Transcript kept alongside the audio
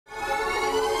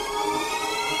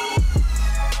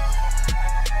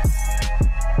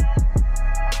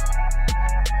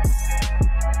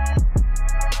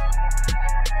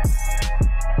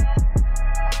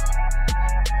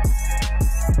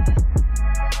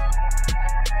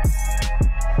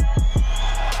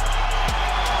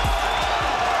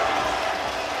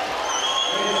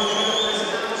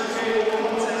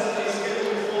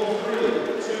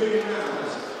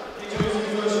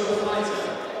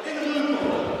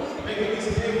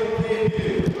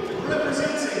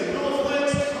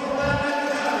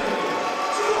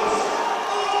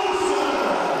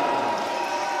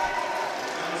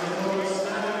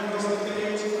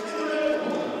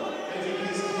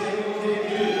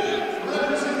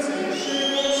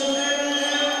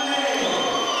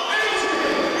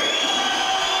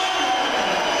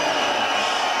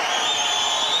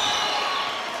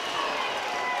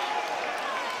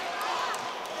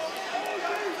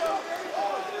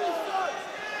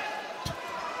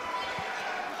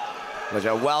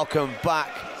Welcome back,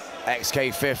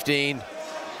 XK15.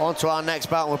 On to our next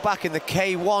bout. We're back in the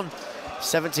K1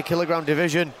 70kg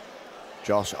division.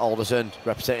 Josh Alderson,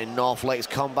 representing North Lakes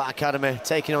Combat Academy,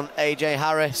 taking on Ajay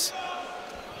Harris.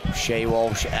 Shay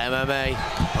Walsh MMA.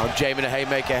 I'm Jamie the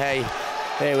Haymaker Hay,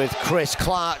 here with Chris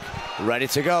Clark, ready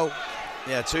to go.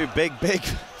 Yeah, two big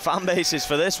fan bases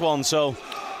for this one. So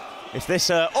if this,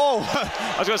 I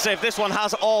was going to say, if this one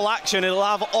has all action, it'll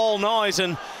have all noise.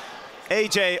 And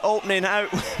Ajay opening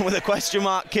out with a question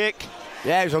mark kick.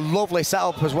 Yeah, it was a lovely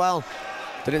setup as well.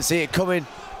 Didn't see it coming,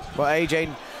 but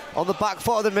Ajay on the back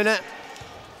foot of the minute.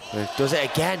 Does it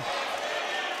again.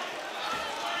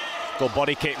 Good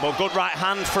body kick, but good right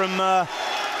hand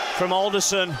from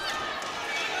Alderson.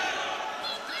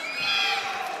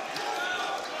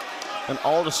 And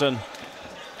Alderson.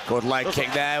 Good leg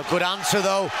kick there. Good answer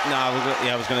though. No,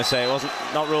 I was going to say it wasn't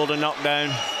not ruled a knockdown.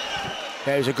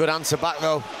 Yeah, it was a good answer back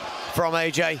though from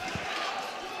Ajay.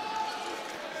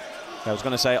 I was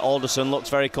going to say Alderson looks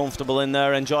very comfortable in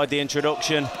there. Enjoyed the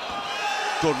introduction.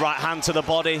 Good right hand to the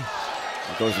body.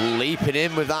 He goes leaping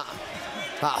in with that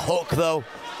hook though.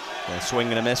 Yeah, swing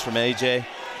and a miss from Ajay.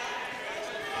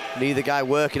 Neither guy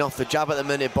working off the jab at the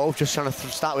minute. Both just trying to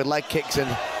start with leg kicks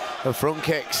and front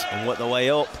kicks. And work the way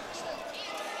up.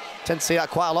 Tend to see that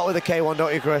quite a lot with the K1,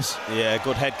 don't you, Chris? Yeah,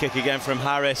 good head kick again from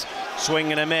Harris.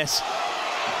 Swing and a miss.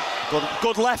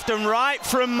 Good left and right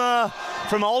from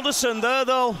Alderson there,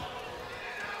 though.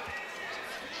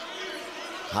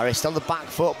 Harris still on the back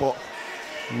foot, but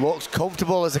looks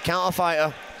comfortable as a counter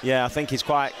fighter. Yeah, I think he's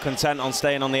quite content on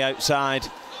staying on the outside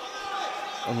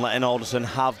and letting Alderson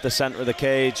have the centre of the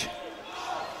cage.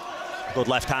 Good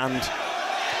left hand.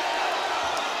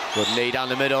 Good knee down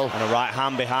the middle. And a right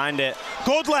hand behind it.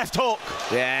 Good left hook.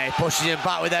 Yeah, he pushes him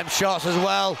back with them shots as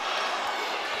well.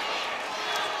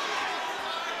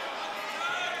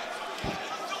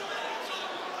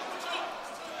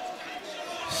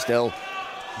 Still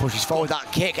pushes forward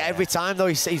that kick every time though.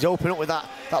 He's opening up with that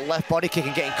left body kick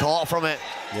and getting caught from it.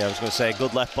 Yeah, I was going to say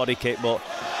good left body kick, but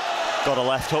got a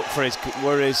left hook for his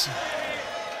worries.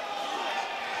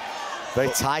 Very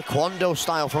taekwondo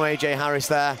style from Ajay Harris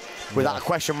there, with that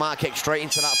question mark kick straight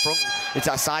into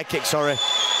that side kick, sorry.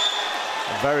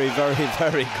 A very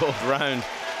good round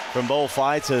from both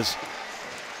fighters.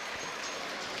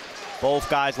 Both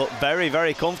guys look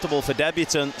very comfortable for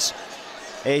debutants.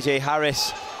 Ajay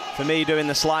Harris, for me, doing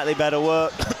the slightly better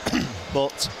work,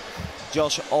 but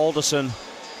Josh Alderson.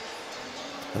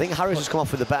 I think Harris has come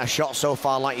off with the better shot so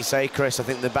far, like you say, Chris. I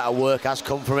think the better work has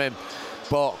come from him,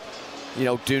 but you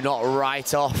know, do not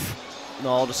write off. No,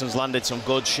 Alderson's landed some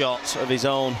good shots of his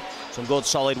own, some good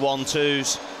solid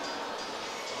 1-2s.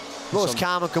 Looks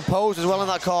calm and composed as well in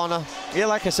that corner. Yeah,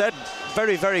 like I said,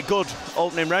 very good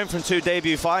opening round from two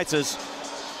debut fighters.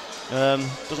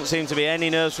 Doesn't seem to be any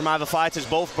nerves from either fighters.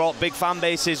 Both brought big fan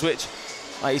bases, which,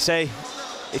 like you say,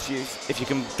 if you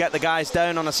can get the guys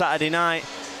down on a Saturday night,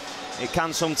 it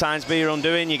can sometimes be your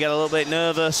undoing. You get a little bit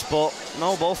nervous, but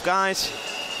no, both guys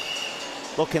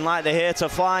looking like they're here to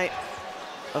fight.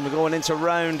 And we're going into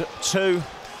round 2.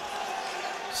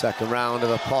 Second round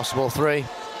of a possible 3.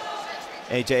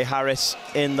 Ajay Harris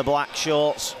in the black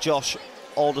shorts, Josh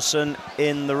Alderson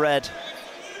in the red.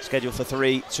 Scheduled for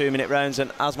 3 2-minute rounds,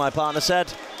 and as my partner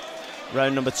said,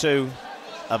 round number 2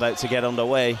 about to get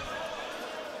underway.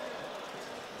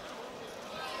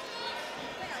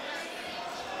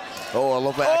 Oh, I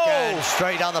love it again.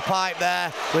 Straight down the pipe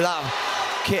there with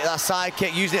that kick, that side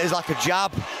kick, using it as like a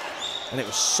jab. And it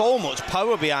was so much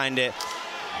power behind it.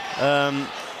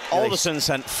 Alderson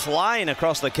sent flying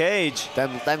across the cage.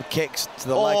 Them kicks to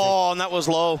the legs. Oh, and that was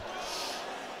low.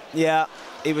 Yeah,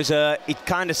 it was. He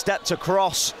kind of stepped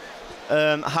across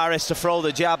Harris to throw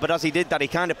the jab, but as he did that, he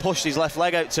kind of pushed his left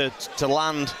leg out to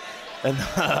land, and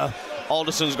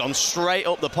Alderson's gone straight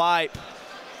up the pipe.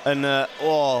 And yeah,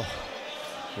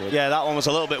 that one was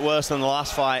a little bit worse than the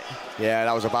last fight. Yeah,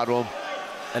 that was a bad one.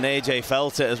 And Ajay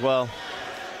felt it as well.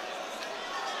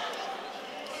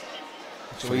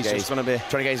 So he's just going to be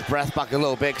trying to get his breath back a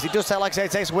little bit, because he does, like I say,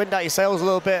 it takes wind out your sails a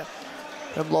little bit.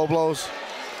 Them low blows.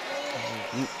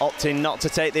 Opting not to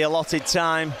take the allotted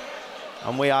time,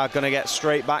 and we are going to get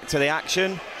straight back to the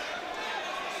action.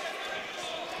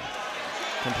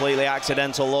 Completely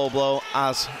accidental low blow,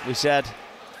 as we said.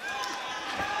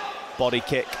 Body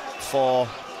kick for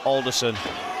Alderson.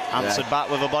 Answered back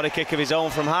with a body kick of his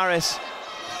own from Harris.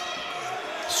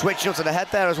 Switching up to the head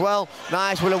there as well.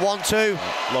 Nice with a 1-2.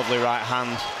 Lovely right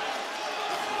hand.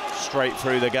 Straight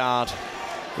through the guard.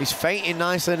 He's feinting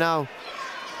nicely now.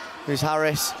 Here's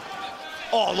Harris.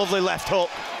 Oh, lovely left hook.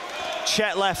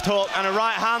 check left hook and a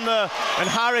right hand there, and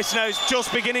Harris now is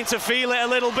just beginning to feel it a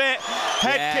little bit.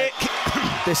 Head kick.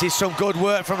 This is some good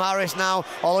work from Harris now,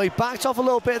 although he backed off a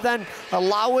little bit then,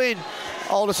 allowing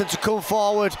Alderson to come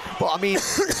forward. But I mean,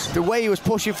 the way he was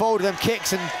pushing forward with them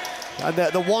kicks and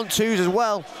the 1-2s as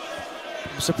well,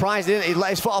 I'm surprised he didn't. He let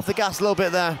his foot off the gas a little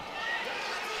bit there.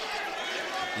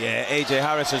 Yeah, Ajay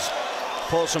Harris has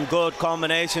put some good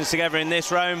combinations together in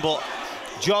this round, but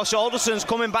Josh Alderson's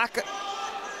coming back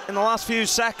in the last few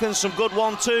seconds. Some good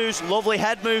 1-2s, lovely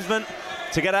head movement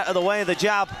to get out of the way of the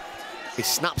jab. He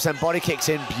snaps them body kicks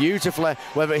in beautifully,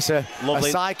 whether it's a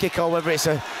side kick or whether it's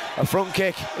a front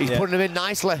kick. He's putting them in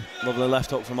nicely. Lovely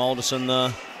left hook from Alderson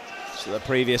there, to the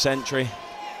previous entry.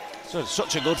 So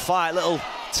such a good fight. Little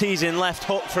teasing left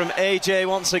hook from AJ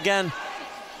once again.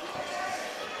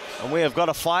 And we have got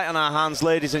a fight on our hands,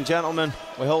 ladies and gentlemen.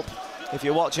 We hope, if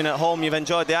you're watching at home, you've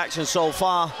enjoyed the action so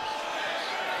far.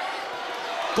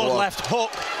 Good left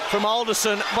hook from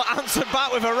Alderson, but answered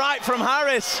back with a right from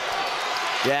Harris.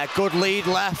 Yeah, good lead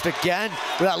left again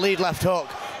with that lead left hook.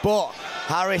 But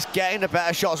Harris getting the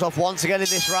better shots off once again in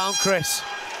this round, Chris.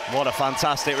 What a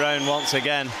fantastic round once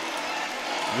again.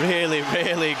 Really,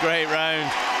 really great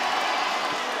round.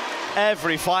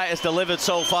 Every fight has delivered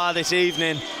so far this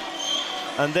evening,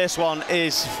 and this one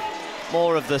is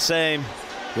more of the same.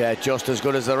 Yeah, just as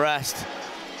good as the rest.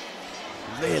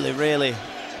 Really, really,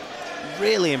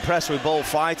 really impressed with both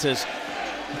fighters.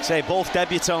 I'd say both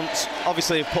debutants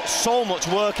obviously have put so much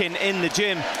work in the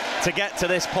gym to get to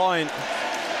this point.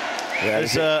 Yeah,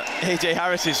 as AJ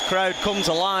Harris's crowd comes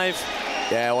alive.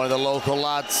 Yeah, one of the local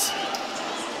lads.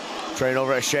 Train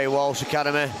over at Shay Walsh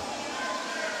Academy.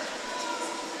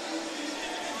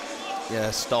 Yeah,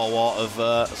 stalwart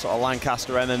of sort of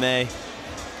Lancaster MMA.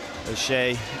 As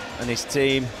Shay and his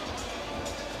team.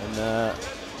 And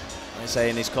I say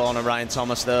in his corner, Ryan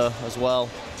Thomas there as well.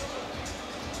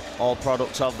 All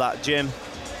products of that gym.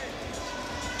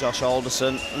 Josh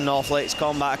Alderson, North Lakes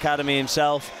Combat Academy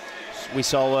himself. We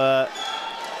saw a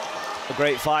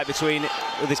great fight with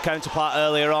his counterpart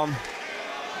earlier on.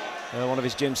 One of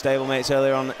his gym stablemates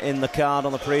earlier on in the card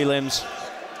on the prelims.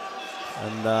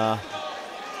 And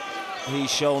he's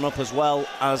shown up as well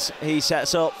as he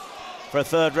sets up for a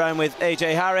third round with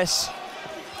AJ Harris.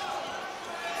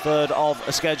 Third of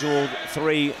a scheduled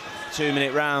 3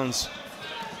 2-minute rounds.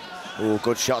 Oh,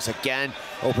 good shots again.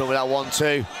 Open with that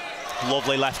 1-2.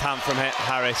 Lovely left hand from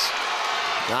Harris.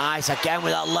 Nice again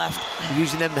with that left.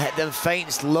 Using them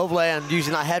feints, lovely, and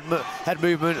using that head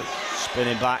movement.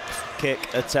 Spinning back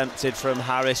kick attempted from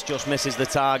Harris, just misses the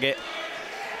target.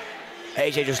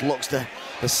 AJ just looks the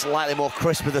slightly more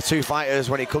crisp of the two fighters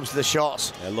when it comes to the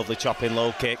shots. A lovely chopping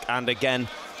low kick, and again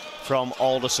from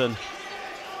Alderson.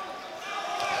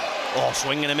 Oh,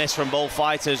 swing and a miss from both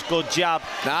fighters. Good jab.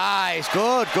 Nice,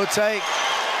 good take.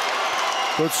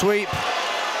 Good sweep.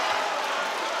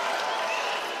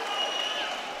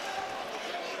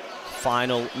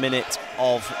 Final minute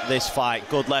of this fight.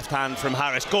 Good left hand from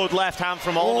Harris. Good left hand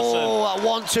from Alderson. Oh, that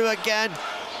 1-2 again.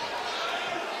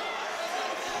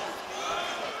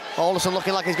 Alderson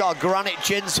looking like he's got a granite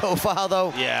chin so far,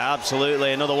 though. Yeah,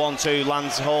 absolutely. Another 1-2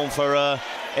 lands home for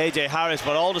AJ Harris,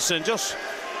 but Alderson just...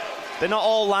 They're not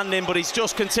all landing, but he's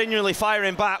just continually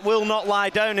firing back. Will not lie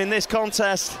down in this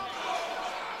contest.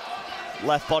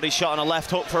 Left body shot and a left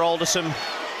hook for Alderson.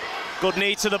 Good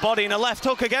knee to the body and a left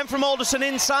hook again from Alderson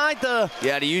inside there.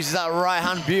 Yeah, and he uses that right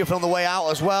hand beautifully on the way out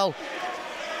as well.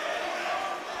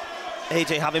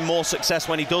 AJ having more success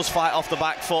when he does fight off the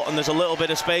back foot and there's a little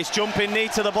bit of space. Jumping knee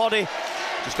to the body.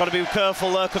 Just got to be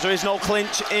careful there because there is no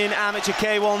clinch in amateur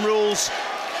K1 rules.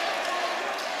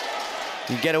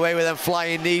 You get away with them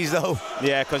flying knees, though.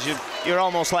 Yeah, because you're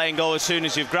almost letting go as soon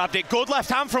as you've grabbed it. Good left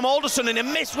hand from Alderson and a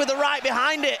miss with the right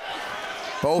behind it.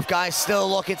 Both guys still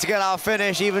looking to get our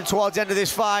finish, even towards the end of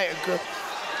this fight.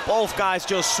 Both guys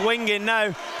just swinging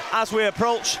now as we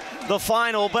approach the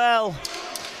final bell.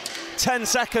 10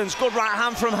 seconds, good right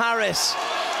hand from Harris.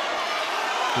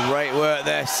 Great work,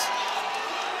 this.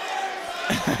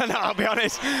 And I'll be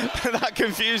honest, that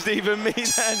confused even me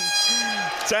then.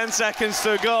 10 seconds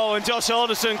to go, and Josh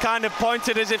Alderson kind of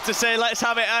pointed as if to say, let's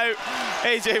have it out.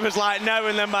 AJ was like, no,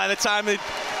 and then by the time they'd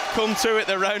come to it,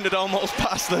 the round had almost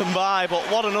passed them by. But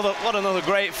what another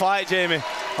great fight, Jamie.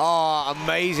 Oh,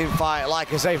 amazing fight.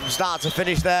 Like I say, from start to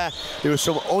finish there was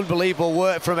some unbelievable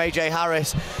work from AJ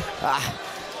Harris.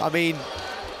 I mean,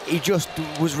 he just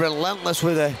was relentless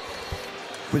with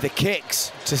the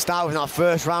kicks to start with in that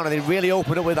first round, and he really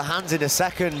opened up with the hands in the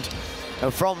second.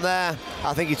 And from there,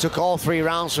 I think he took all 3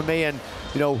 rounds from me and,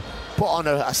 you know, put on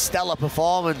a stellar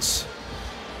performance.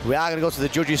 We are going to go to the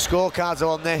judges' scorecards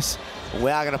on this. We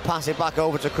are going to pass it back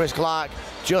over to Chris Clark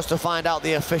just to find out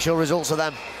the official results of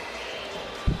them.